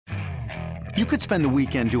You could spend the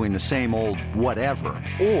weekend doing the same old whatever,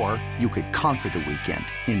 or you could conquer the weekend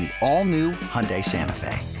in the all-new Hyundai Santa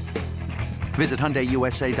Fe. Visit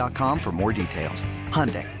HyundaiUSA.com for more details.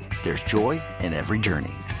 Hyundai, there's joy in every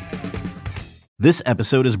journey. This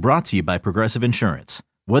episode is brought to you by Progressive Insurance.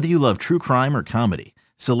 Whether you love true crime or comedy,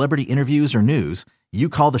 celebrity interviews or news, you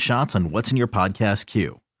call the shots on what's in your podcast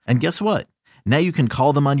queue. And guess what? Now you can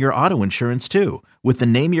call them on your auto insurance too with the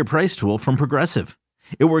Name Your Price tool from Progressive.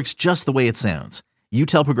 It works just the way it sounds. You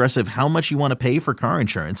tell Progressive how much you want to pay for car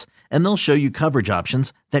insurance, and they'll show you coverage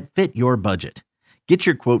options that fit your budget. Get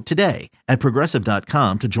your quote today at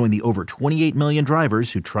Progressive.com to join the over 28 million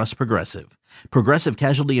drivers who trust Progressive. Progressive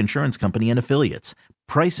Casualty Insurance Company and Affiliates.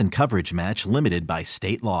 Price and coverage match limited by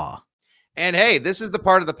state law. And hey, this is the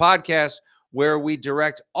part of the podcast where we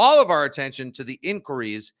direct all of our attention to the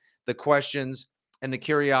inquiries, the questions, and the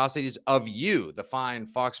curiosities of you, the fine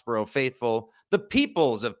Foxborough faithful, the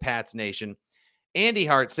peoples of Pat's Nation. Andy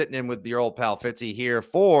Hart sitting in with your old pal Fitzy here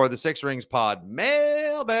for the Six Rings Pod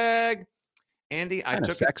Mailbag. Andy, I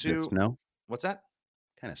took it to... No? What's that?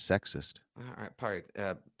 Kind of sexist. All right,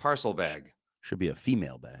 parcel bag. Should be a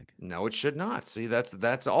female bag. No, it should not. See,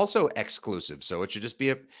 that's also exclusive. So it should just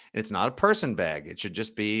be it's not a person bag. It should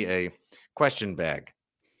just be a question bag.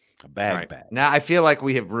 A bag bag. Now, I feel like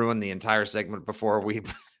we have ruined the entire segment before we...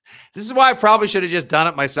 This is why I probably should have just done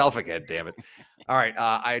it myself again, damn it. All right,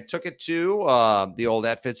 I took it to the old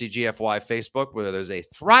 @FitzyGFY Facebook, where there's a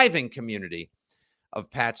thriving community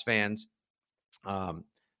of Pats fans.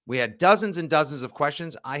 We had dozens and dozens of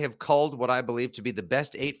questions. I have culled what I believe to be the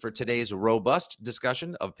best 8 for today's robust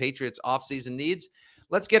discussion of Patriots offseason needs.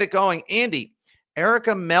 Let's get it going. Andy,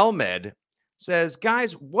 Erica Melmed says,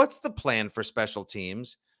 guys, what's the plan for special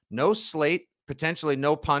teams? No slate, potentially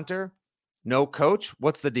no punter, no coach.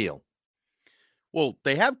 What's the deal? Well,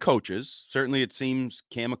 they have coaches. Certainly it seems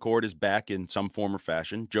Cam McCord is back in some form or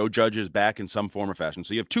fashion. Joe Judge is back in some form or fashion.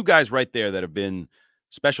 So you have two guys right there that have been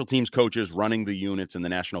special teams coaches running the units in the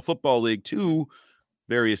National Football League to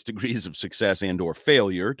various degrees of success and or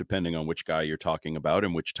failure, depending on which guy you're talking about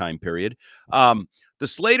and which time period. The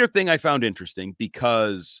Slater thing I found interesting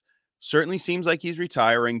because certainly seems like he's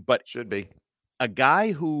retiring, but should be. A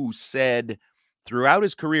guy who said throughout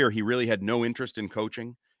his career he really had no interest in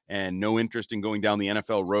coaching and no interest in going down the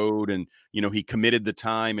NFL road. And, you know, he committed the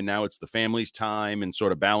time and now it's the family's time and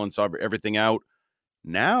sort of balance everything out.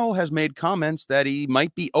 Now has made comments that he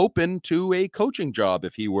might be open to a coaching job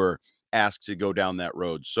if he were asked to go down that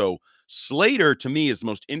road. So Slater, to me, is the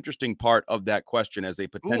most interesting part of that question as a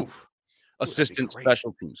potential assistant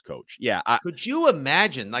special teams coach. Yeah. Could you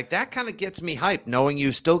imagine? Like, that kind of gets me hyped, knowing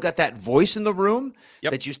you still got that voice in the room,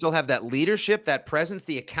 that you still have that leadership, that presence,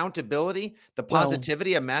 the accountability, the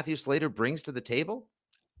positivity of Matthew Slater brings to the table.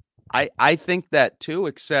 I think that too,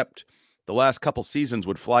 except the last couple seasons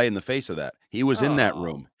would fly in the face of that. He was in that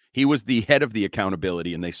room. He was the head of the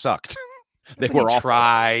accountability and they sucked. They were all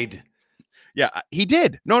tried. Yeah, he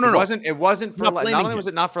did. No. It wasn't for not only was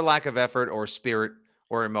it not for lack of effort or spirit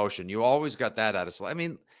or emotion. You always got that out of Slater. I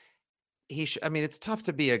mean, it's tough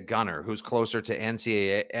to be a gunner who's closer to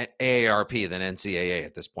AARP than NCAA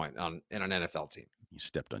at this point in an NFL team. You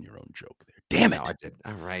stepped on your own joke there. Damn it. No, I did.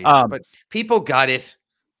 All right. But people got it.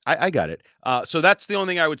 I got it. So that's the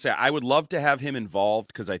only thing I would say. I would love to have him involved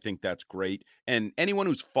because I think that's great. And anyone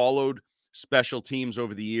who's followed special teams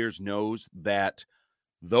over the years knows that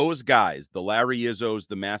those guys, the Larry Izzos,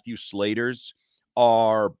 the Matthew Slaters,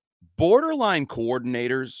 are borderline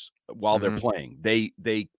coordinators while they're playing.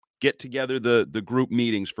 They get together the group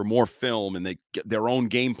meetings for more film and they get their own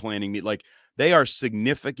game planning. Like, they are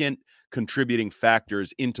significant contributing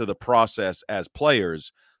factors into the process as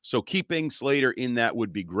players. So keeping Slater in that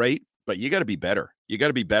would be great, but you got to be better. You got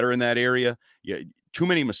to be better in that area. Too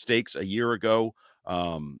many mistakes a year ago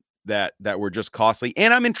that were just costly.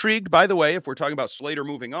 And I'm intrigued, by the way, if we're talking about Slater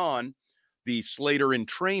moving on, the Slater in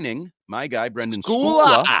training, my guy, Brendan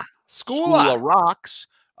Skula rocks.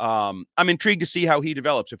 I'm intrigued to see how he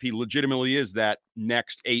develops, if he legitimately is that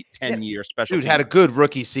next 8-10 year special. Dude had a good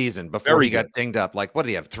rookie season before he got dinged up. Like, what did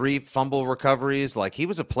he have? 3 fumble recoveries. Like, he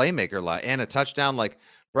was a playmaker and a touchdown. Like,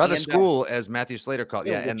 brother school, as Matthew Slater called.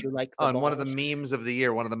 Yeah, and on one of the memes of the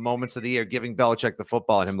year, one of the moments of the year, giving Belichick the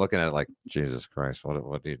football and him looking at it like, Jesus Christ,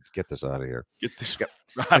 what do you get this out of here? Get this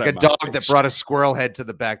like a dog that brought a squirrel head to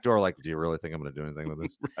the back door. Like, do you really think I'm going to do anything with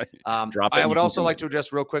this? Right. I would also like to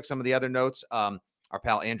address real quick some of the other notes. Our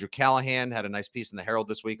pal Andrew Callahan had a nice piece in the Herald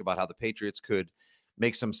this week about how the Patriots could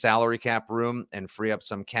make some salary cap room and free up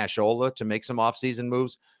some cashola to make some offseason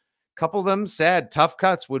moves. A couple of them said tough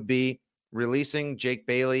cuts would be releasing Jake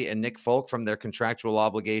Bailey and Nick Folk from their contractual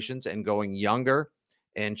obligations and going younger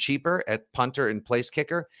and cheaper at punter and place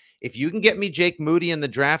kicker. If you can get me Jake Moody in the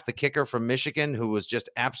draft, the kicker from Michigan, who was just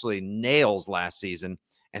absolutely nails last season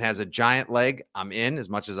and has a giant leg, I'm in, as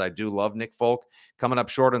much as I do love Nick Folk. Coming up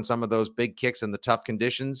short on some of those big kicks in the tough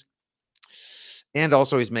conditions. And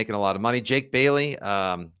also he's making a lot of money. Jake Bailey,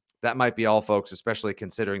 that might be all, folks, especially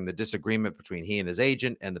considering the disagreement between he and his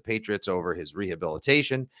agent and the Patriots over his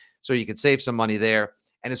rehabilitation. So you could save some money there.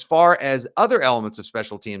 And as far as other elements of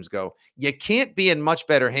special teams go, you can't be in much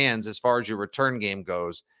better hands as far as your return game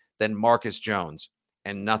goes than Marcus Jones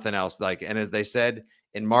and nothing else. And as they said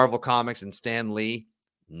in Marvel Comics and Stan Lee,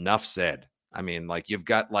 enough said. I mean, you've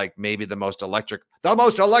got maybe the most electric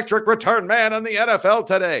return man in the NFL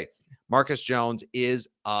today. Marcus Jones is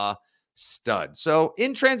a stud. So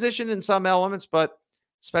in transition in some elements, but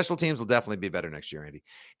special teams will definitely be better next year, Andy.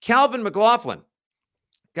 Calvin McLaughlin.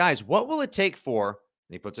 Guys, what will it take for,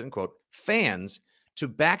 and he puts it in quote, fans to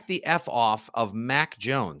back the F off of Mac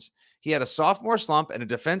Jones? He had a sophomore slump and a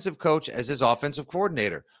defensive coach as his offensive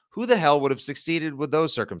coordinator. Who the hell would have succeeded with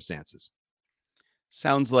those circumstances?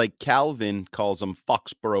 Sounds like Calvin calls them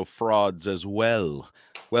Foxborough frauds as well.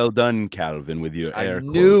 Well done, Calvin, with your air I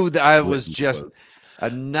knew quotes. that I was just a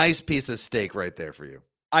nice piece of steak right there for you.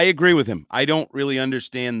 I agree with him. I don't really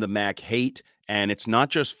understand the Mac hate, and it's not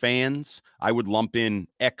just fans. I would lump in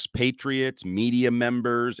expatriates, media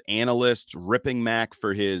members, analysts, ripping Mac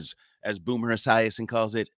for his, as Boomer Esiason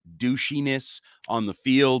calls it, douchiness on the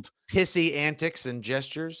field. Pissy antics and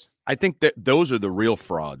gestures. I think that those are the real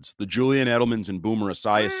frauds, the Julian Edelmans and Boomer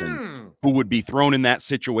Esiason, who would be thrown in that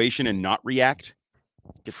situation and not react.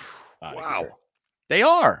 Wow. They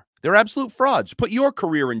are. They're absolute frauds. Put your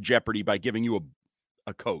career in jeopardy by giving you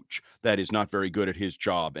a coach that is not very good at his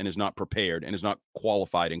job and is not prepared and is not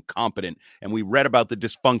qualified and competent. And we read about the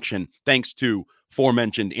dysfunction thanks to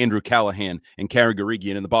aforementioned Andrew Callahan and Karen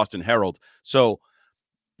Garigian in the Boston Herald. So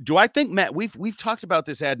do I think Matt, we've talked about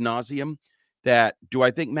this ad nauseum, that do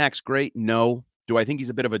I think Mac's great? No. Do I think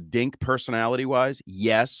he's a bit of a dink personality wise?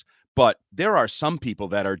 Yes. But there are some people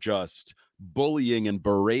that are just bullying and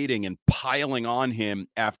berating and piling on him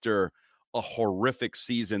after a horrific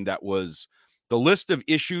season that was, the list of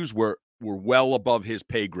issues were well above his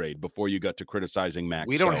pay grade before you got to criticizing Mac.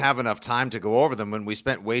 We don't have enough time to go over them when we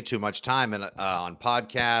spent way too much time on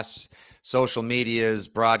podcasts, social medias,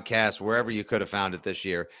 broadcasts, wherever you could have found it this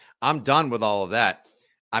year. I'm done with all of that.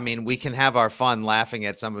 I mean, we can have our fun laughing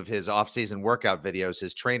at some of his off-season workout videos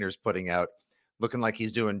his trainer's putting out, looking like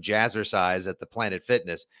he's doing jazzercise at the Planet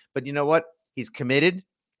Fitness. But you know what? He's committed.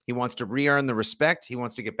 He wants to re-earn the respect. He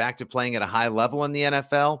wants to get back to playing at a high level in the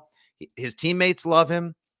NFL. His teammates love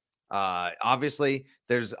him. Obviously,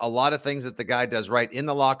 there's a lot of things that the guy does right in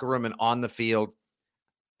the locker room and on the field.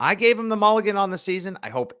 I gave him the mulligan on the season.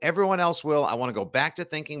 I hope everyone else will. I want to go back to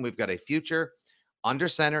thinking we've got a future under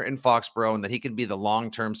center in Foxborough and that he can be the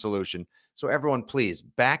long-term solution. So everyone, please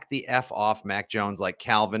back the F off Mac Jones like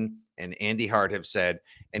Calvin and Andy Hart have said,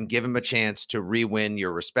 and give him a chance to re-win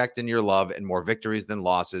your respect and your love and more victories than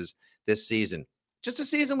losses this season. Just a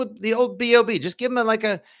season with the old B.O.B. Just give him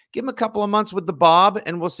a couple of months with the Bob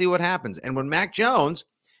and we'll see what happens. And when Mac Jones,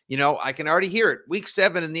 I can already hear it. Week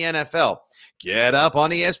 7 in the NFL. Get up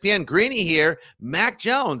on ESPN. Greeny here. Mac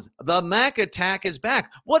Jones, the Mac attack is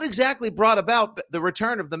back. What exactly brought about the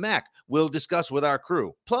return of the Mac? We'll discuss with our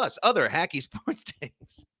crew, plus other hacky sports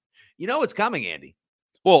takes. It's coming, Andy.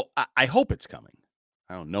 Well, I hope it's coming.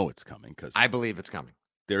 I don't know it's coming because I believe it's coming.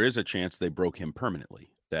 There is a chance they broke him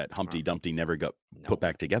permanently, that Humpty Dumpty never got put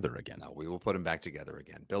back together again. No, we will put him back together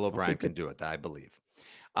again. Bill O'Brien can do it, I believe.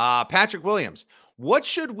 Patrick Williams, what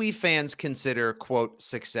should we fans consider, quote,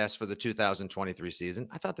 success for the 2023 season?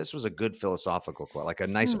 I thought this was a good philosophical quote, like a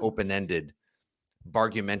nice open-ended,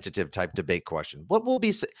 argumentative type debate question. What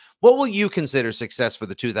will you consider success for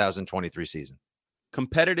the 2023 season?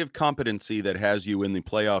 Competitive competency that has you in the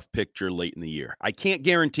playoff picture late in the year. I can't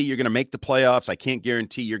guarantee you're going to make the playoffs. I can't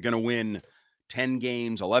guarantee you're going to win 10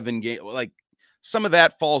 games, 11 games. Like, some of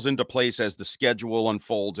that falls into place as the schedule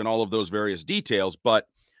unfolds and all of those various details, but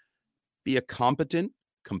be a competent,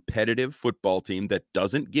 competitive football team that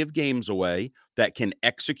doesn't give games away, that can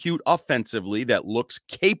execute offensively, that looks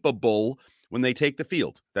capable when they take the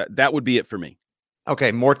field. That would be it for me.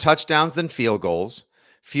 Okay, more touchdowns than field goals,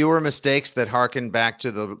 fewer mistakes that harken back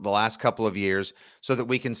to the last couple of years so that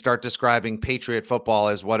we can start describing Patriot football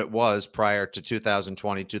as what it was prior to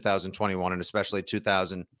 2020, 2021, and especially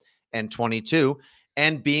 2022,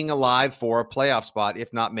 and being alive for a playoff spot,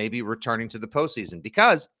 if not maybe returning to the postseason.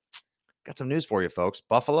 Because got some news for you, folks.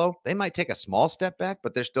 Buffalo, they might take a small step back,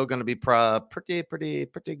 but they're still going to be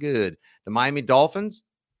pretty good. The Miami Dolphins,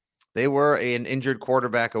 They were an injured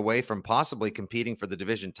quarterback away from possibly competing for the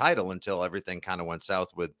division title until everything kind of went south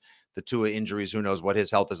with the Tua injuries. Who knows what his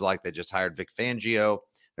health is like? They just hired Vic Fangio.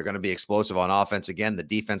 They're going to be explosive on offense again. The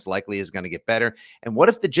defense likely is going to get better. And what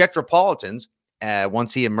if the Jetropolitans,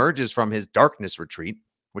 once he emerges from his darkness retreat,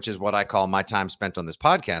 which is what I call my time spent on this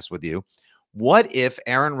podcast with you, what if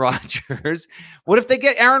Aaron Rodgers, what if they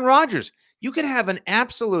get Aaron Rodgers? You could have an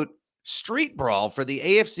absolute street brawl for the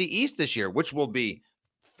AFC East this year, which will be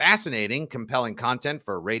fascinating, compelling content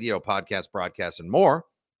for radio, podcast, broadcast, and more.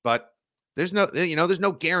 But there's no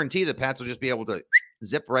guarantee that Pats will just be able to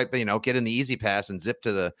zip right, get in the easy pass and zip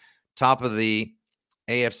to the top of the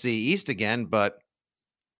AFC East again. But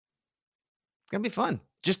it's going to be fun.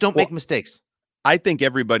 Just don't make mistakes. I think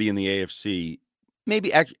everybody in the AFC,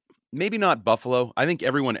 maybe not Buffalo. I think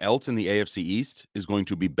everyone else in the AFC East is going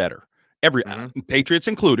to be better. Patriots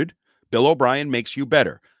included. Bill O'Brien makes you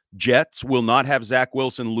better. Jets will not have Zach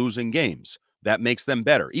Wilson losing games. That makes them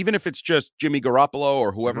better. Even if it's just Jimmy Garoppolo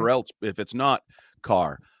or whoever else, if it's not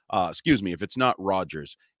if it's not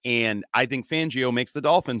Rodgers. And I think Fangio makes the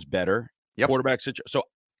Dolphins better. Quarterback situation. So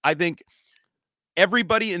I think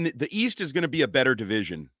everybody in the East is going to be a better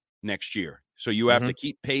division next year. So you have to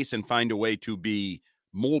keep pace and find a way to be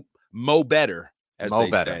Mo better, as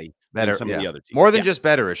they say, better some of the other teams. More than just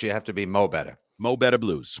betterish, you have to be Mo better. Mo better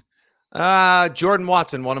Blues. Jordan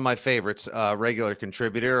Watson, one of my favorites, regular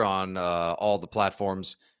contributor on all the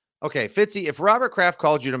platforms. Okay, Fitzy, if Robert Kraft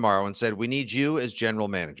called you tomorrow and said, we need you as general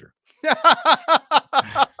manager.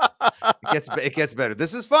 It gets better.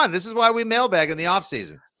 This is fun. This is why we mailbag in the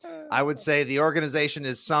offseason. I would say the organization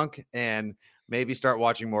is sunk and maybe start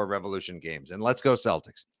watching more Revolution games. And let's go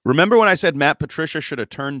Celtics. Remember when I said Matt Patricia should have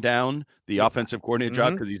turned down the offensive coordinator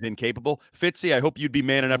job because he's incapable? Fitzy, I hope you'd be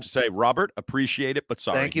man enough to say, Robert, appreciate it, but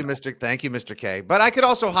sorry. Thank you, Mr. K. But I could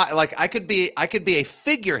also I could be a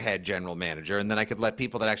figurehead general manager, and then I could let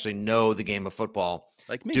people that actually know the game of football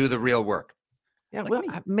like me do the real work. Yeah,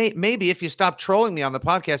 like maybe if you stop trolling me on the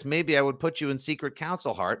podcast, maybe I would put you in secret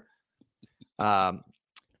counsel, Hart. All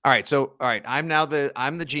right. I'm the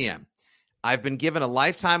GM. I've been given a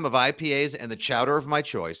lifetime of IPAs and the chowder of my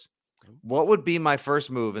choice. What would be my first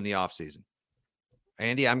move in the offseason?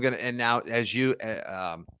 Andy, and now as you,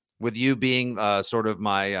 with you being sort of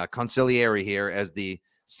my consigliere here as the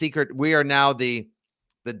secret, we are now the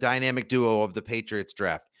dynamic duo of the Patriots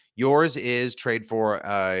draft. Yours is trade for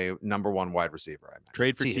a number one wide receiver.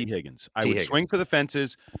 Trade for T. Higgins. I would swing for the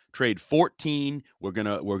fences, trade 14. We're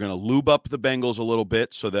gonna lube up the Bengals a little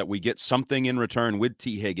bit so that we get something in return with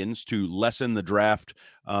T. Higgins to lessen the draft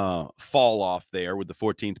fall off there with the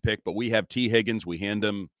 14th pick. But we have T. Higgins. We hand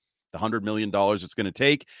him the $100 million it's going to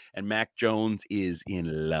take, and Mac Jones is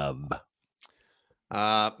in love.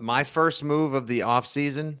 My first move of the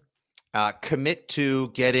offseason. Commit to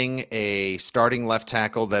getting a starting left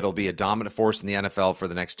tackle that'll be a dominant force in the NFL for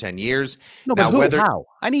the next 10 years. No, but how?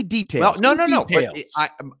 I need details. Well, no.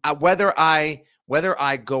 But whether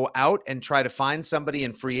I go out and try to find somebody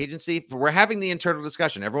in free agency, we're having the internal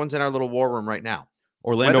discussion. Everyone's in our little war room right now.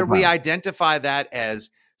 Whether we identify that as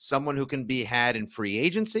someone who can be had in free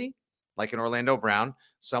agency, like an Orlando Brown,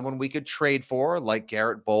 someone we could trade for, like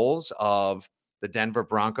Garrett Bowles of the Denver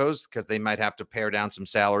Broncos, because they might have to pare down some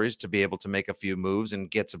salaries to be able to make a few moves and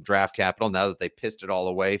get some draft capital now that they pissed it all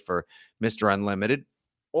away for Mr. Unlimited.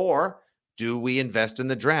 Or do we invest in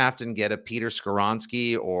the draft and get a Peter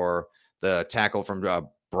Skoronski or the tackle from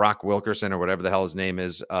Brock Wilkerson or whatever the hell his name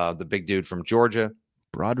is, the big dude from Georgia?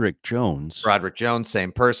 Broderick Jones,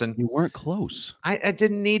 same person. You weren't close. I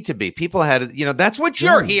didn't need to be. People had, that's what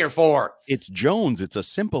Jones. You're here for. It's Jones. It's a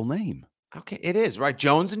simple name. Okay, it is, right?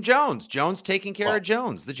 Jones and Jones. Jones taking care of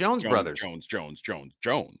Jones, the Jones brothers.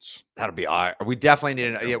 Jones. That'll be all right. We definitely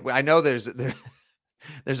need it. Yeah, I know there's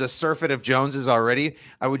a surfeit of Joneses already.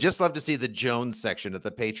 I would just love to see the Jones section at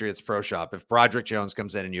the Patriots Pro Shop. If Broderick Jones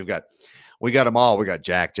comes in and we got them all. We got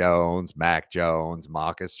Jack Jones, Mac Jones,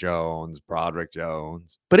 Marcus Jones, Broderick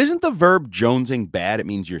Jones. But isn't the verb jonesing bad? It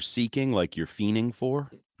means you're seeking, like you're fiending for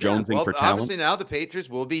jonesing for talent. Obviously now the Patriots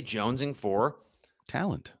will be jonesing for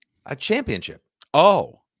talent. A championship.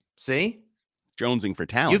 Oh, see, jonesing for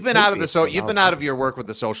talent. You've been out of your work with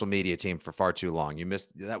the social media team for far too long. You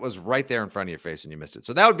missed that. Was right there in front of your face and you missed it.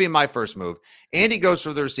 So that would be my first move. Andy goes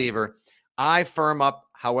for the receiver. I firm up.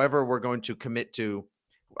 However, we're going to commit to.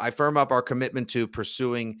 I firm up our commitment to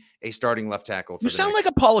pursuing a starting left tackle. You sound like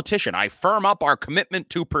a politician. I firm up our commitment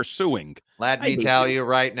to pursuing. Let me tell you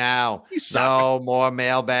right now. No more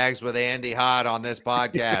mailbags with Andy Hart on this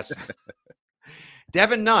podcast.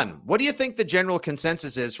 Devin Nunn, what do you think the general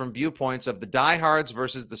consensus is from viewpoints of the diehards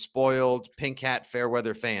versus the spoiled pink hat fair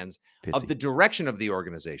weather fans of the direction of the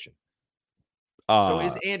organization? So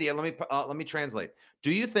is Andy, let me translate.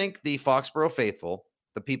 Do you think the Foxborough faithful,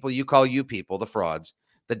 the people you call you people, the frauds,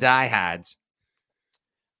 the diehards,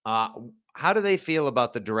 how do they feel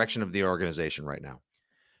about the direction of the organization right now?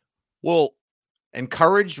 Well,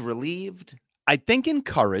 encouraged, relieved? I think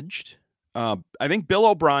encouraged. I think Bill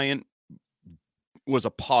O'Brien was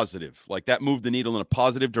a positive. Like, that moved the needle in a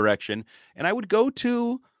positive direction. And I would go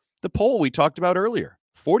to the poll we talked about earlier.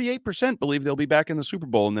 48% believe they'll be back in the Super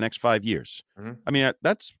Bowl in the next 5 years. Mm-hmm. I mean,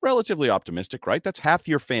 that's relatively optimistic, right? That's half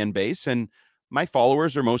your fan base. And my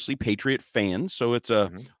followers are mostly Patriot fans. So it's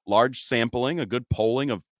a large sampling, a good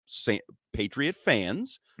polling of Patriot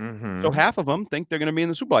fans. Mm-hmm. So half of them think they're going to be in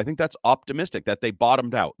the Super Bowl. I think that's optimistic, that they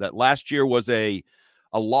bottomed out, that last year was a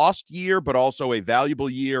lost year, but also a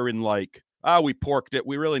valuable year in like, we porked it.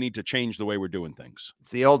 We really need to change the way we're doing things. It's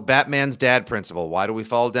the old Batman's dad principle. Why do we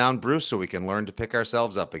fall down, Bruce? So we can learn to pick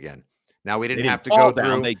ourselves up again. Now, we didn't have to go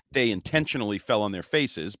down. through. They intentionally fell on their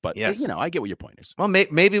faces, but yes, I get what your point is. Well,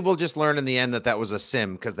 maybe we'll just learn in the end that was a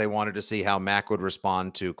sim because they wanted to see how Mac would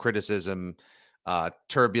respond to criticism,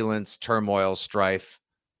 turbulence, turmoil, strife,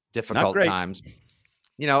 difficult times.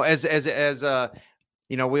 We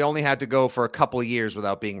only had to go for a couple of years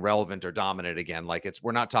without being relevant or dominant again. Like,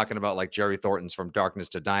 we're not talking about like Jerry Thornton's From Darkness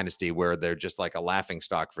to Dynasty, where they're just like a laughing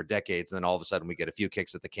stock for decades. And then all of a sudden we get a few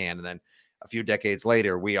kicks at the can. And then a few decades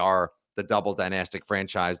later, we are the double dynastic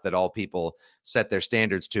franchise that all people set their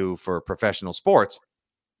standards to for professional sports.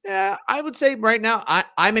 Yeah, I would say right now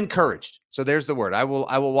I'm encouraged. So there's the word. I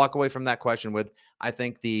will walk away from that question with, I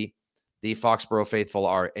think the Foxborough faithful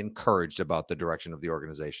are encouraged about the direction of the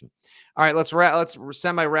organization. All right, let's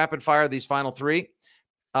semi-rapid fire these final three.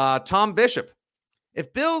 Tom Bishop,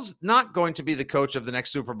 if Bill's not going to be the coach of the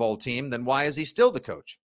next Super Bowl team, then why is he still the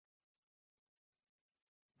coach?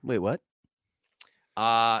 Wait, what?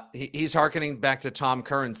 He's hearkening back to Tom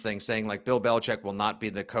Curran's thing, saying like Bill Belichick will not be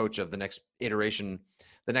the coach of the next iteration,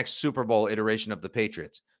 the next Super Bowl iteration of the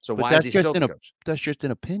Patriots. So why is he still the coach? That's just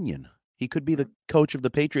an opinion. He could be the coach of the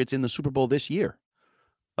Patriots in the Super Bowl this year.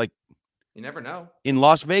 Like, you never know. In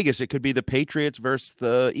Las Vegas, it could be the Patriots versus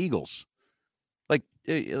the Eagles. Like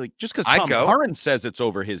just because Tom Curran says it's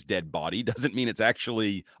over his dead body doesn't mean it's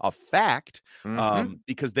actually a fact.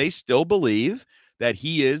 Because they still believe that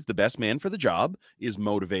he is the best man for the job, is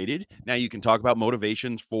motivated. Now, you can talk about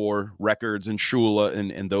motivations for records and Shula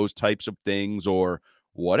and those types of things or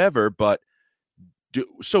whatever, but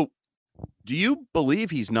do you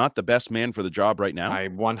believe he's not the best man for the job right now? I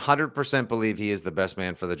 100% believe he is the best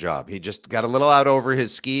man for the job. He just got a little out over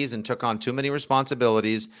his skis and took on too many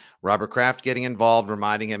responsibilities. Robert Kraft getting involved,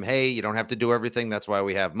 reminding him, hey, you don't have to do everything. That's why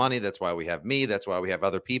we have money. That's why we have me. That's why we have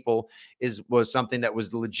other people, was something that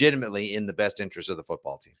was legitimately in the best interest of the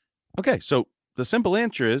football team. Okay, so the simple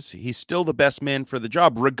answer is he's still the best man for the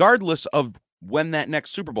job, regardless of when that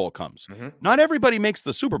next Super Bowl comes. Not everybody makes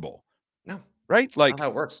the Super Bowl. No. Right? Like, not how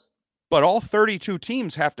it works. But all 32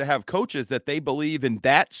 teams have to have coaches that they believe in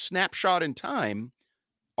that snapshot in time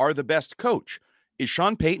are the best coach. Is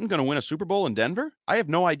Sean Payton going to win a Super Bowl in Denver? I have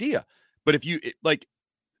no idea. But if you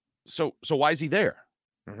so why is he there?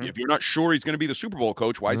 If you're not sure he's going to be the Super Bowl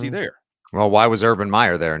coach, why is he there? Well, why was Urban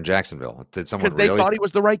Meyer there in Jacksonville? Did someone because they thought he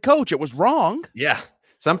was the right coach? It was wrong. Yeah.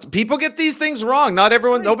 Some people get these things wrong. Not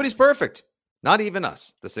everyone. Nobody's perfect. Not even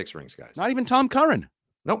us, the Six Rings guys. Not even Tom Curran.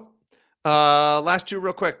 Nope. Last two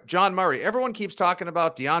real quick. John Murray. Everyone keeps talking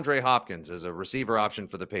about DeAndre Hopkins as a receiver option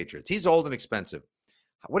for the Patriots. He's old and expensive.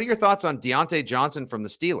 What are your thoughts on Deontay Johnson from the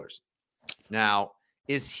Steelers? Now,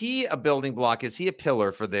 is he a building block? Is he a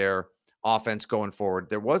pillar for their offense going forward?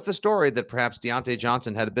 There was the story that perhaps Deontay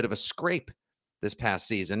Johnson had a bit of a scrape this past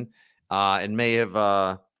season and may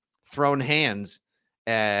have thrown hands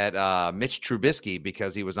at Mitch Trubisky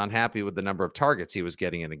because he was unhappy with the number of targets he was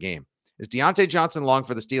getting in a game. Is Deontay Johnson long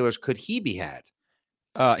for the Steelers? Could he be had?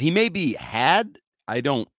 He may be had. I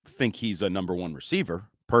don't think he's a number one receiver,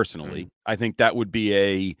 personally. I think that would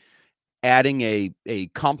be adding a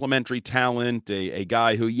complementary talent, a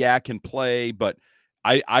guy who, can play, but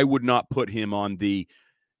I would not put him on the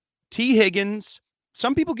T. Higgins.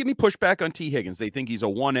 Some people give me pushback on T. Higgins. They think he's a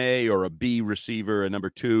 1A or a B receiver, a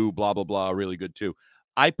number 2, blah, blah, blah, really good too.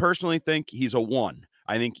 I personally think he's a 1.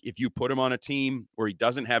 I think if you put him on a team where he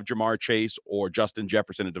doesn't have Jamar Chase or Justin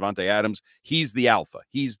Jefferson and Devontae Adams, he's the alpha.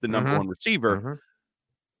 He's the number one receiver.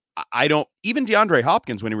 Even DeAndre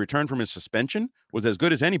Hopkins, when he returned from his suspension, was as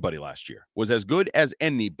good as anybody last year. Was as good as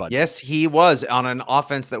anybody. Yes, he was on an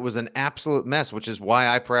offense that was an absolute mess, which is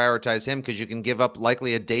why I prioritize him, because you can give up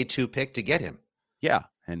likely a day 2 pick to get him. Yeah,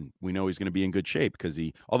 and we know he's going to be in good shape because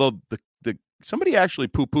although somebody actually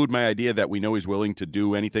poo-pooed my idea that we know he's willing to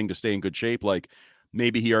do anything to stay in good shape. Like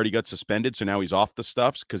maybe he already got suspended, so now he's off the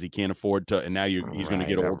stuffs because he can't afford to, and now he's going to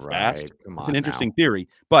get old fast. It's an interesting theory,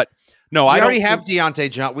 but no, I already have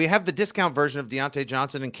Deontay Johnson. We have the discount version of Deontay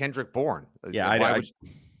Johnson and Kendrick Bourne. Yeah,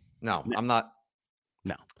 no, I'm not.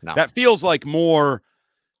 No, that feels like more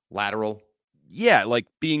lateral. Yeah, like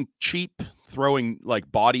being cheap, throwing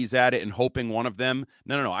like bodies at it and hoping one of them.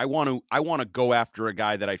 No. I want to go after a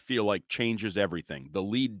guy that I feel like changes everything. The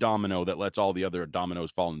lead domino that lets all the other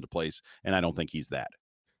dominoes fall into place. And I don't think he's that.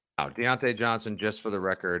 Oh, Deontay Johnson, just for the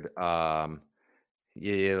record.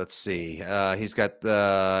 Yeah, let's see. He's got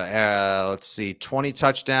 20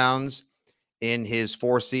 touchdowns in his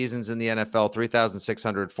 4 seasons in the NFL,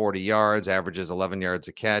 3,640 yards, averages 11 yards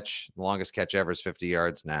a catch. The longest catch ever is 50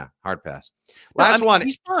 yards. Nah, hard pass. Last one.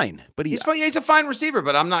 He's fine, but he's fine. Yeah, he's a fine receiver,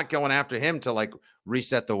 but I'm not going after him to like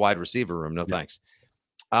reset the wide receiver room. No, thanks.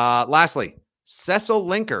 Lastly, Cecil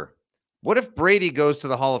Linker. What if Brady goes to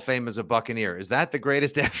the Hall of Fame as a Buccaneer? Is that the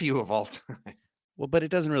greatest FU of all time? Well, but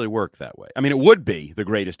it doesn't really work that way. I mean, it would be the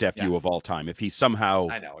greatest FU of all time if he somehow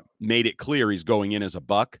made it clear he's going in as a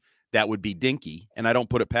Buck. That would be dinky, and I don't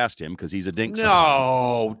put it past him because he's a dink.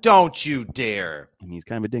 No, don't you dare. And he's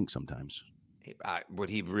kind of a dink sometimes. Would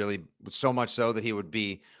he really, so much so that he would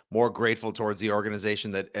be more grateful towards the organization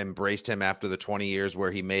that embraced him after the 20 years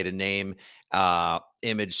where he made a name,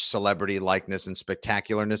 image, celebrity, likeness, and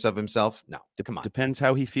spectacularness of himself? No, come on. Depends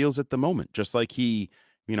how he feels at the moment. Just like he,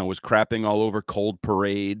 was crapping all over cold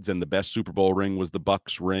parades and the best Super Bowl ring was the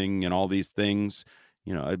Bucks ring and all these things.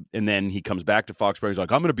 And then he comes back to Foxborough. He's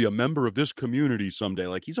like, I'm going to be a member of this community someday.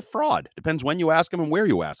 Like, he's a fraud. Depends when you ask him and where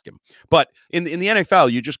you ask him. But in the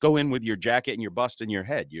NFL, you just go in with your jacket and your bust in your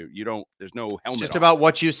head. You don't, there's no helmet. It's just about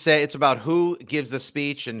what you say. It's about who gives the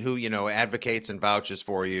speech and who, advocates and vouches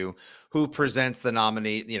for you, who presents the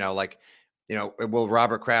nominee, will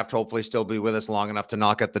Robert Kraft hopefully still be with us long enough to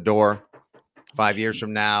knock at the door 5 years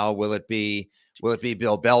from now? Will it be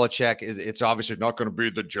Bill Belichick? It's obviously not going to be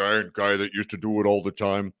the giant guy that used to do it all the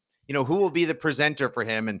time. Who will be the presenter for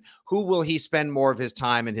him and who will he spend more of his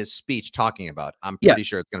time in his speech talking about? I'm pretty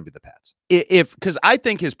sure it's going to be the Pats. Because I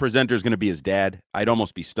think his presenter is going to be his dad. I'd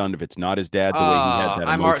almost be stunned if it's not his dad. The way he had that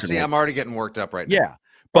I'm already getting worked up right now. Yeah.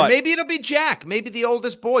 But maybe it'll be Jack, maybe the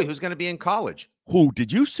oldest boy who's going to be in college. Who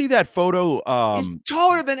did you see that pphoto? He's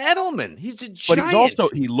taller than Edelman. He's a giant.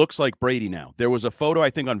 But he looks like Brady now. There was a photo, I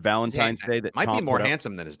think, on Valentine's Day that might Tom be more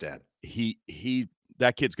handsome than his dad.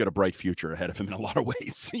 That kid's got a bright future ahead of him in a lot of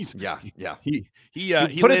ways. He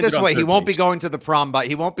put it this way: he won't be going to the prom, but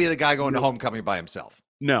he won't be the guy going to homecoming by himself.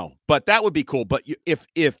 No, but that would be cool. But if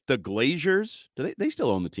the Glazers, do they still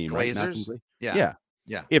own the team? Glazers, right? Yeah.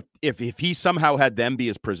 If he somehow had them be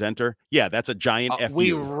his presenter, that's a giant FU.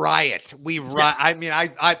 We riot. Yes. I mean,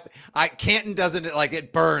 I Canton doesn't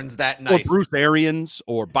it burns that night. Or Bruce Arians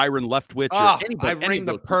or Byron Leftwich. I ring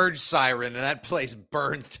the purge siren and that place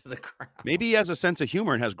burns to the ground. Maybe he has a sense of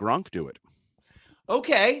humor and has Gronk do it.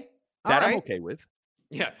 Okay, that I'm okay with.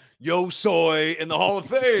 Yeah, Yo Soy in the Hall of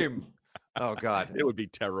Fame. Oh God, it would be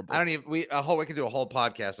terrible. We could do a whole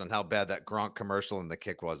podcast on how bad that Gronk commercial and the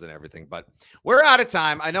kick was and everything. But we're out of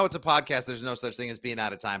time. I know it's a podcast. There's no such thing as being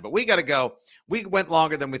out of time. But we got to go. We went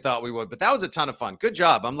longer than we thought we would. But that was a ton of fun. Good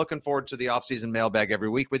job. I'm looking forward to the offseason mailbag every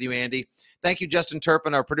week with you, Andy. Thank you, Justin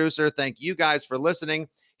Turpin, our producer. Thank you guys for listening.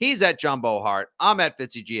 He's at Jumbo Hart. I'm at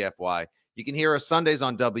Fitzy GFY. You can hear us Sundays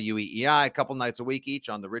on WEEI, a couple nights a week each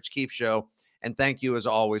on the Rich Keefe Show. And thank you, as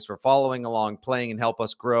always, for following along, playing, and help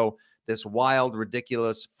us grow this wild,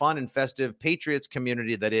 ridiculous, fun, and festive Patriots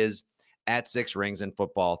community that is at Six Rings and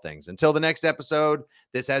Football Things. Until the next episode,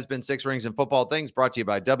 this has been Six Rings and Football Things, brought to you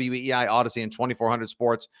by WEEI, Odyssey, and 2400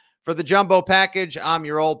 Sports. For the Jumbo Package, I'm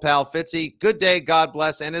your old pal Fitzy. Good day, God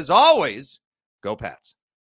bless, and as always, go Pats.